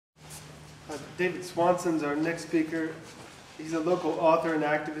David Swanson's our next speaker. He's a local author and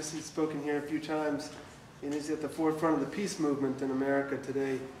activist. He's spoken here a few times, and he's at the forefront of the peace movement in America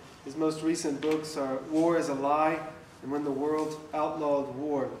today. His most recent books are War is a Lie and When the World Outlawed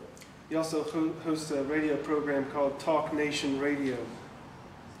War. He also hosts a radio program called Talk Nation Radio.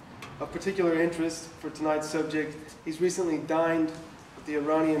 Of particular interest for tonight's subject, he's recently dined with the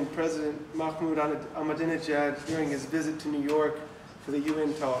Iranian President Mahmoud Ahmadinejad during his visit to New York for the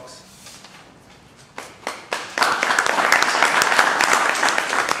UN talks.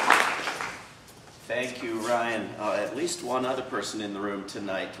 Thank you, Ryan. At least one other person in the room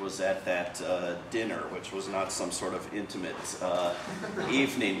tonight was at that dinner, which was not some sort of intimate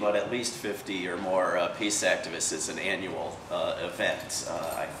evening, but at least 50 or more peace activists. It's an annual event.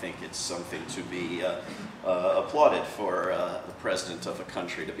 I think it's something to be applauded for the president of a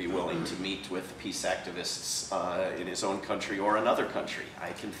country to be willing to meet with peace activists in his own country or another country. I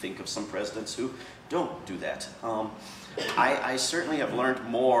can think of some presidents who don't do that. I certainly have learned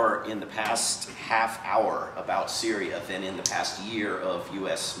more in the past half hour about Syria than in the past year of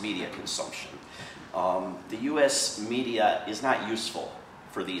U.S. media consumption. The U.S. media is not useful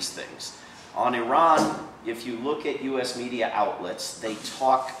for these things. On Iran, if you look at U.S. media outlets, they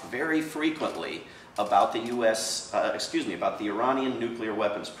talk very frequently about the about the Iranian nuclear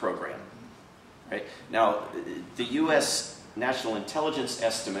weapons program. Right? Now, the U.S. national intelligence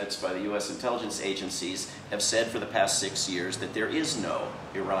estimates by the U.S. intelligence agencies have said for the past 6 years that there is no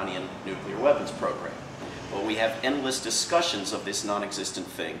Iranian nuclear weapons program. Well, we have endless discussions of this non-existent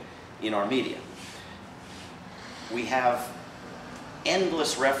thing in our media. We have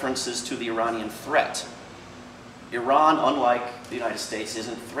endless references to the Iranian threat. Iran, unlike the United States,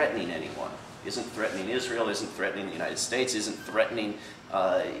 isn't threatening anyone. Isn't threatening Israel, isn't threatening the United States, isn't threatening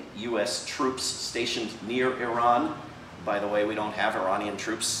U.S. troops stationed near Iran. By the way, we don't have Iranian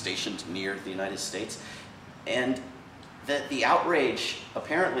troops stationed near the United States. And the outrage,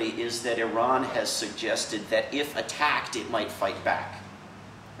 apparently, is that Iran has suggested that if attacked, it might fight back.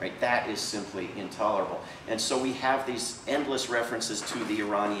 Right? That is simply intolerable. And so we have these endless references to the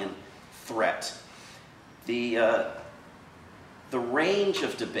Iranian threat. The range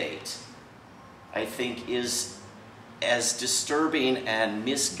of debate, I think, is as disturbing and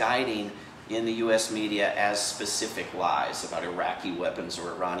misguiding in the U.S. media as specific lies about Iraqi weapons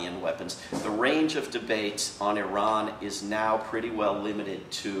or Iranian weapons. The range of debate on Iran is now pretty well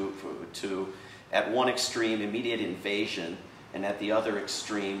limited to at one extreme, immediate invasion, and at the other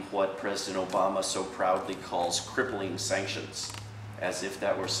extreme, what President Obama so proudly calls crippling sanctions, as if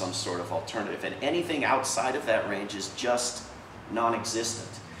that were some sort of alternative. And anything outside of that range is just non-existent.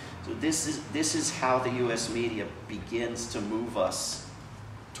 So this is how the U.S. media begins to move us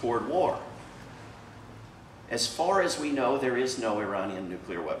toward war. As far as we know, there is no Iranian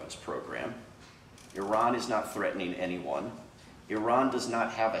nuclear weapons program. Iran is not threatening anyone. Iran does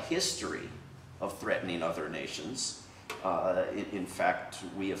not have a history of threatening other nations. In fact,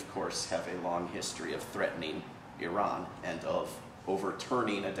 we, of course, have a long history of threatening Iran and of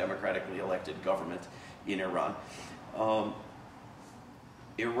overturning a democratically elected government in Iran.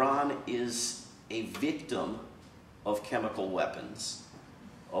 Iran is a victim of chemical weapons,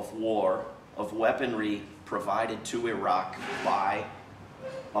 of war, of weaponry provided to Iraq by,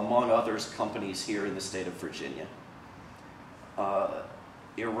 among others, companies here in the state of Virginia.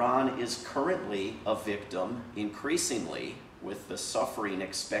 Iran is currently a victim, increasingly, with the suffering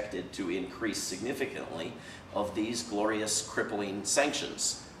expected to increase significantly, of these glorious crippling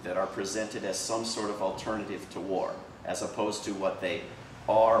sanctions that are presented as some sort of alternative to war, as opposed to what they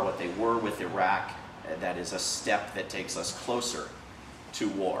are, what they were with Iraq. That is a step that takes us closer to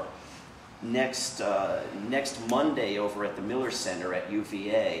war. Next Monday over at the Miller Center at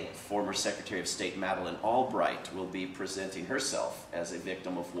UVA, former Secretary of State Madeleine Albright will be presenting herself as a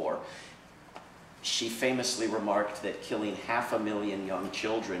victim of war. She famously remarked that killing 500,000 young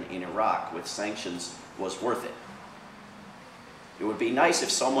children in Iraq with sanctions was worth it. It would be nice if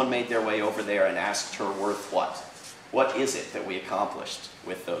someone made their way over there and asked her worth what? What is it that we accomplished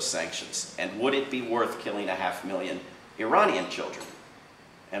with those sanctions? And would it be worth killing 500,000 Iranian children?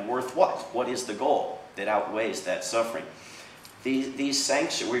 And worth what? What is the goal that outweighs that suffering? These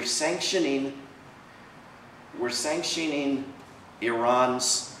sanctions, we're sanctioning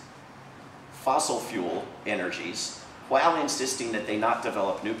Iran's fossil fuel energies while insisting that they not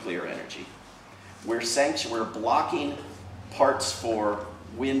develop nuclear energy. We're blocking parts for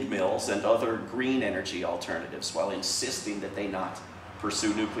windmills and other green energy alternatives while insisting that they not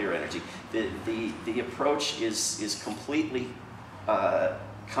pursue nuclear energy. The approach is completely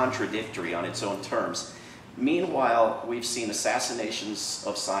contradictory on its own terms. Meanwhile, we've seen assassinations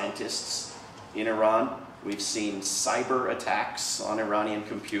of scientists in Iran. We've seen cyber attacks on Iranian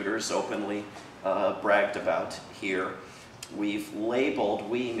computers openly bragged about here. We've labeled,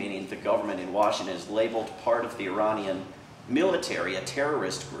 we meaning the government in Washington, has labeled part of the Iranian military a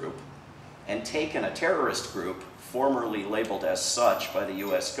terrorist group, and taken a terrorist group, formerly labeled as such by the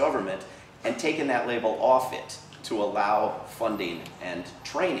US government, and taken that label off it to allow funding and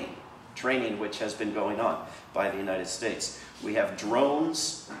training which has been going on by the United States. We have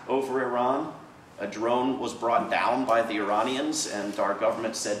drones over Iran. A drone was brought down by the Iranians, and our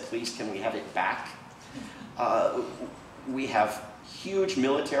government said, please, can we have it back? We have huge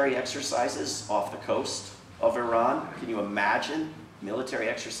military exercises off the coast of Iran. Can you imagine military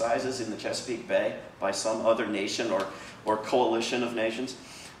exercises in the Chesapeake Bay by some other nation or coalition of nations?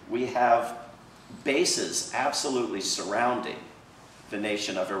 We have bases absolutely surrounding the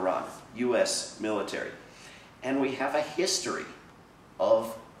nation of Iran, US military. And we have a history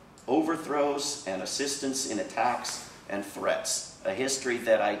of overthrows and assistance in attacks and threats. A history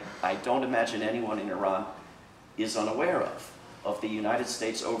that I don't imagine anyone in Iran is unaware of the United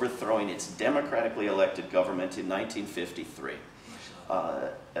States overthrowing its democratically elected government in 1953.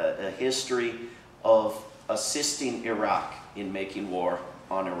 A history of assisting Iraq in making war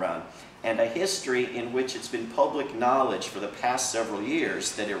on Iran. And a history in which it's been public knowledge for the past several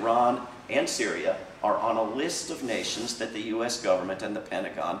years that Iran and Syria are on a list of nations that the US government and the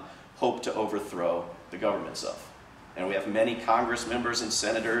Pentagon hope to overthrow the governments of. And we have many Congress members and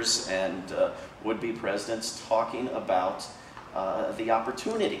senators and would-be presidents talking about the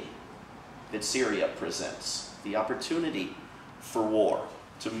opportunity that Syria presents, the opportunity for war,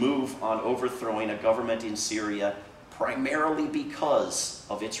 to move on overthrowing a government in Syria primarily because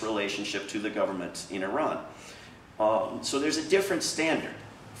of its relationship to the government in Iran. So there's a different standard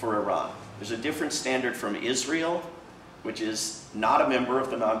for Iran. There's a different standard from Israel, which is not a member of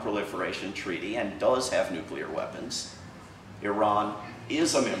the Non-Proliferation Treaty and does have nuclear weapons. Iran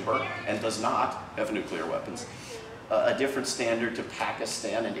is a member and does not have nuclear weapons. A different standard to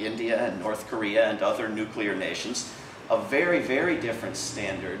Pakistan and India and North Korea and other nuclear nations. A very, very different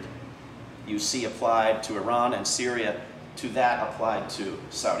standard you see applied to Iran and Syria to that applied to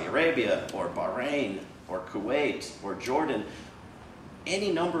Saudi Arabia or Bahrain or Kuwait or Jordan.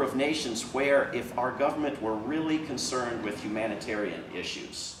 Any number of nations where if our government were really concerned with humanitarian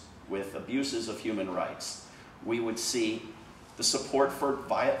issues, with abuses of human rights, we would see the support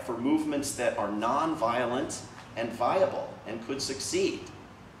for movements that are non-violent and viable and could succeed.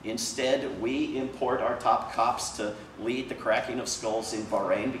 Instead, we import our top cops to lead the cracking of skulls in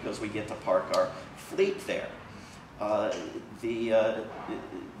Bahrain because we get to park our fleet there. The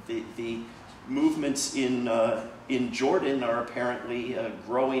movements in Jordan are apparently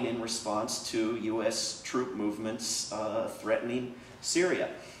growing in response to US troop movements threatening Syria.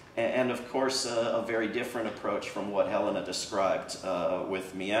 And of course, a very different approach from what Helena described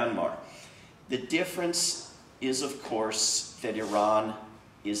with Myanmar. The difference is, of course, that Iran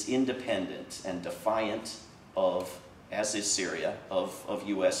is independent and defiant of, as is Syria, of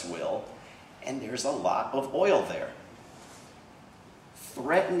US will, and there's a lot of oil there.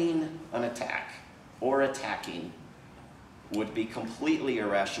 Threatening an attack or attacking would be completely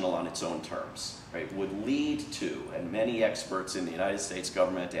irrational on its own terms, right? Would lead to, and many experts in the United States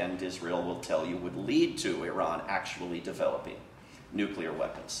government and Israel will tell you, would lead to Iran actually developing nuclear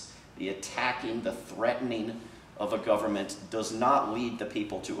weapons. The attacking, the threatening of a government does not lead the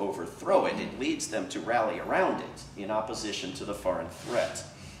people to overthrow it. It leads them to rally around it in opposition to the foreign threat.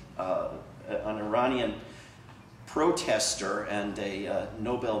 An Iranian protester and a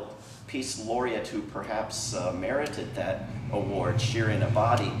Nobel Peace Laureate who perhaps merited that award, Shirin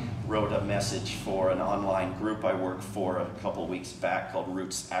Ebadi, wrote a message for an online group I worked for a couple weeks back called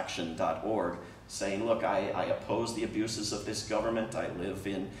rootsaction.org, saying, look, I oppose the abuses of this government. I live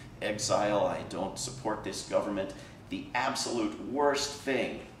in exile. I don't support this government. The absolute worst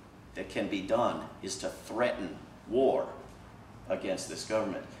thing that can be done is to threaten war against this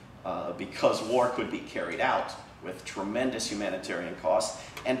government because war could be carried out with tremendous humanitarian costs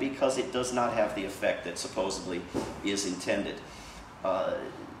and because it does not have the effect that supposedly is intended.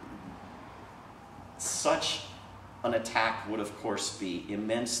 Such an attack would, of course, be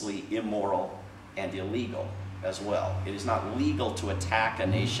immensely immoral and illegal as well. It is not legal to attack a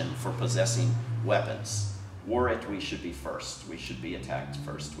nation for possessing weapons. Were it, we should be first. We should be attacked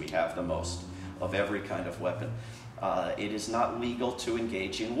first. We have the most of every kind of weapon. It is not legal to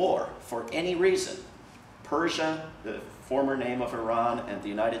engage in war for any reason. Persia, the former name of Iran, and the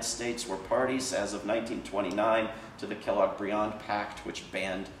United States were parties as of 1929 to the Kellogg-Briand Pact, which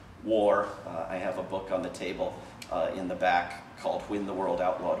banned war. I have a book on the table in the back called When the World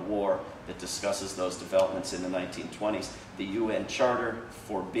Outlawed War that discusses those developments in the 1920s. The UN Charter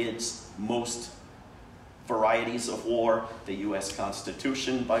forbids most varieties of war. The US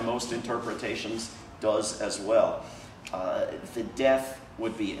Constitution, by most interpretations, does as well. The death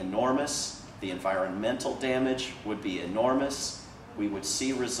would be enormous. The environmental damage would be enormous. We would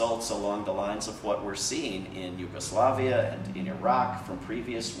see results along the lines of what we're seeing in Yugoslavia and in Iraq from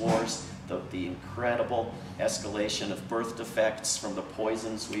previous wars, the incredible escalation of birth defects from the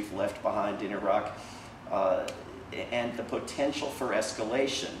poisons we've left behind in Iraq, and the potential for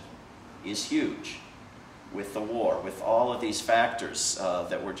escalation is huge with the war, with all of these factors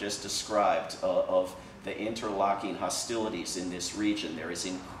that were just described of the interlocking hostilities in this region. There is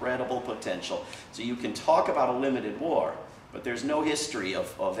incredible potential. So you can talk about a limited war, but there's no history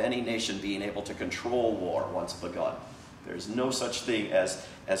of any nation being able to control war once begun. There's no such thing as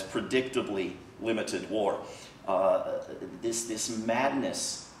predictably limited war. This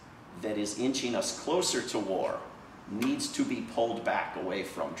madness that is inching us closer to war needs to be pulled back away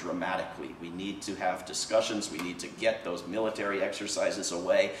from dramatically. We need to have discussions. We need to get those military exercises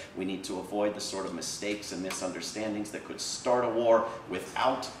away. We need to avoid the sort of mistakes and misunderstandings that could start a war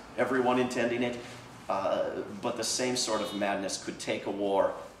without everyone intending it. But the same sort of madness could take a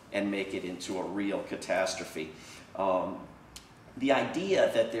war and make it into a real catastrophe. The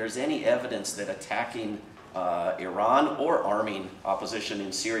idea that there's any evidence that attacking Iran or arming opposition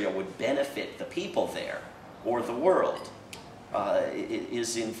in Syria would benefit the people there or the world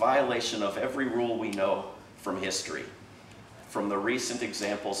is in violation of every rule we know from history. From the recent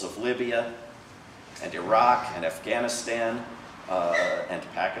examples of Libya and Iraq and Afghanistan and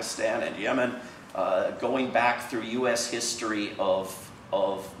Pakistan and Yemen, going back through US history of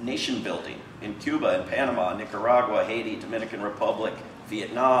nation building in Cuba and Panama, Nicaragua, Haiti, Dominican Republic,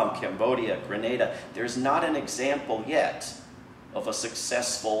 Vietnam, Cambodia, Grenada. There's not an example yet of a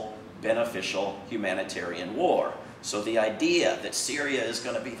successful, beneficial humanitarian war. So the idea that Syria is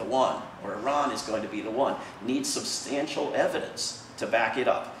going to be the one, or Iran is going to be the one, needs substantial evidence to back it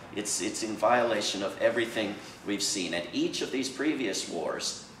up. It's in violation of everything we've seen. And each of these previous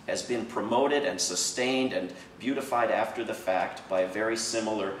wars has been promoted and sustained and beautified after the fact by a very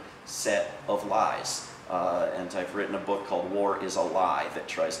similar set of lies. And I've written a book called War is a Lie that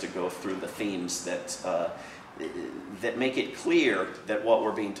tries to go through the themes that make it clear that what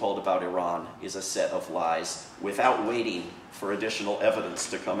we're being told about Iran is a set of lies without waiting for additional evidence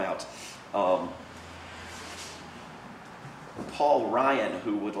to come out. Paul Ryan,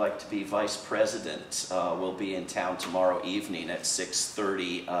 who would like to be vice president, will be in town tomorrow evening at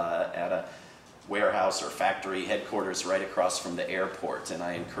 6:30 at a warehouse or factory headquarters right across from the airport, and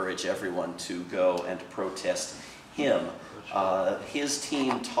I encourage everyone to go and protest him. His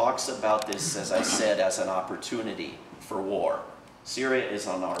team talks about this, as I said, as an opportunity for war. Syria is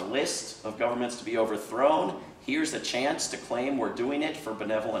on our list of governments to be overthrown. Here's a chance to claim we're doing it for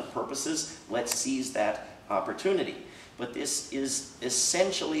benevolent purposes. Let's seize that opportunity. But this is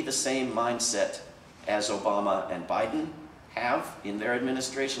essentially the same mindset as Obama and Biden have in their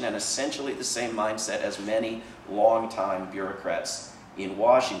administration, and essentially the same mindset as many longtime bureaucrats in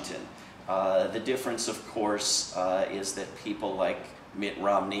Washington. The difference, of course, is that people like Mitt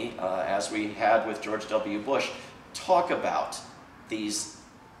Romney, as we had with George W. Bush, talk about these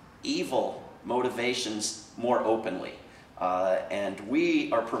evil motivations more openly. And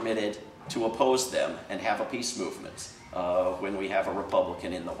we are permitted to oppose them and have a peace movement when we have a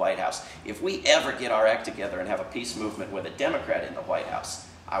Republican in the White House. If we ever get our act together and have a peace movement with a Democrat in the White House,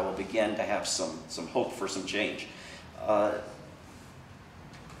 I will begin to have some hope for some change.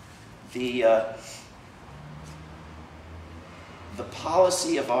 The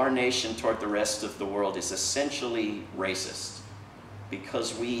policy of our nation toward the rest of the world is essentially racist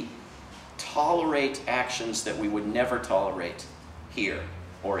because we tolerate actions that we would never tolerate here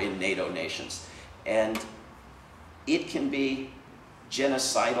or in NATO nations. And it can be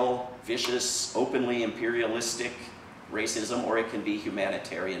genocidal, vicious, openly imperialistic racism, or it can be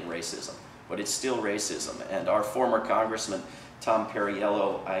humanitarian racism. But it's still racism. And our former Congressman, Tom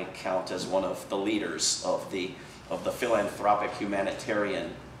Perriello, I count as one of the leaders of the philanthropic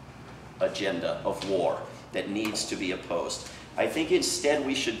humanitarian agenda of war that needs to be opposed. I think instead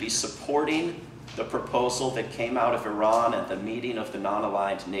we should be supporting the proposal that came out of Iran at the meeting of the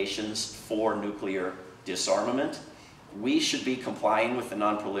non-aligned nations for nuclear disarmament. We should be complying with the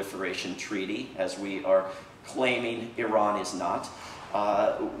Non-Proliferation Treaty, as we are claiming Iran is not.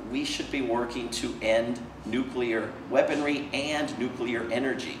 We should be working to end nuclear weaponry and nuclear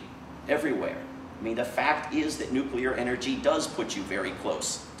energy everywhere. I mean, the fact is that nuclear energy does put you very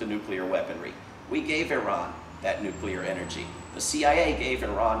close to nuclear weaponry. We gave Iran that nuclear energy. The CIA gave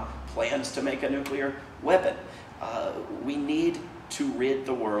Iran plans to make a nuclear weapon. We need to rid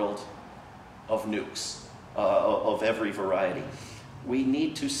the world of nukes, of every variety. We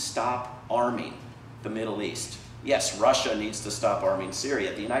need to stop arming the Middle East. Yes, Russia needs to stop arming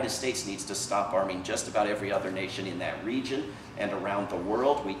Syria. The United States needs to stop arming just about every other nation in that region and around the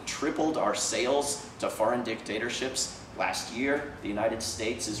world. We tripled our sales to foreign dictatorships last year. The United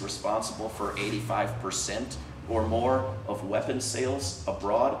States is responsible for 85% or more of weapons sales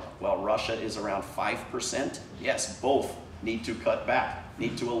abroad, while Russia is around 5%. Yes, both need to cut back,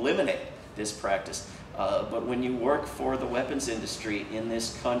 need to eliminate this practice. But when you work for the weapons industry in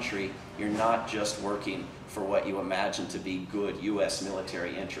this country, you're not just working for what you imagine to be good U.S.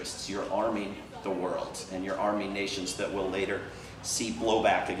 military interests. You're arming the world, and you're arming nations that will later see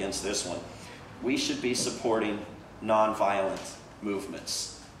blowback against this one. We should be supporting nonviolent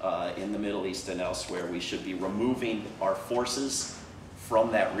movements in the Middle East and elsewhere. We should be removing our forces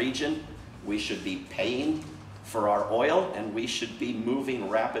from that region. We should be paying for our oil, and we should be moving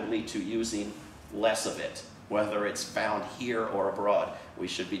rapidly to using less of it, whether it's found here or abroad. We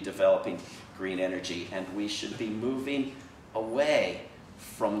should be developing green energy, and we should be moving away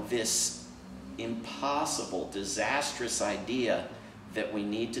from this impossible, disastrous idea that we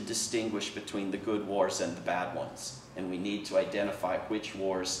need to distinguish between the good wars and the bad ones, and we need to identify which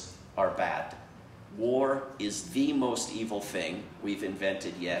wars are bad. War is the most evil thing we've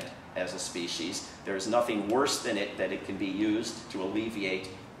invented yet as a species. There's nothing worse than it that it can be used to alleviate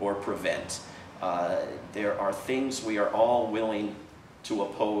or prevent. There are things we are all willing to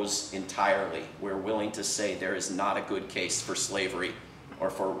oppose entirely. We're willing to say there is not a good case for slavery or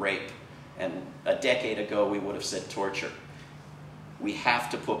for rape. And a decade ago, we would have said torture. We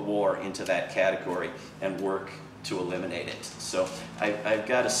have to put war into that category and work to eliminate it. So I've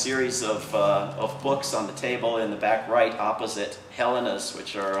got a series of books on the table in the back right opposite Helena's,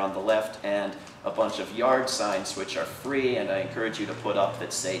 which are on the left, and a bunch of yard signs which are free, and I encourage you to put up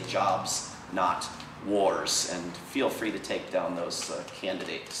that say jobs, not wars, and feel free to take down those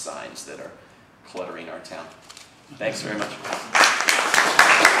candidate signs that are cluttering our town. Thanks very much.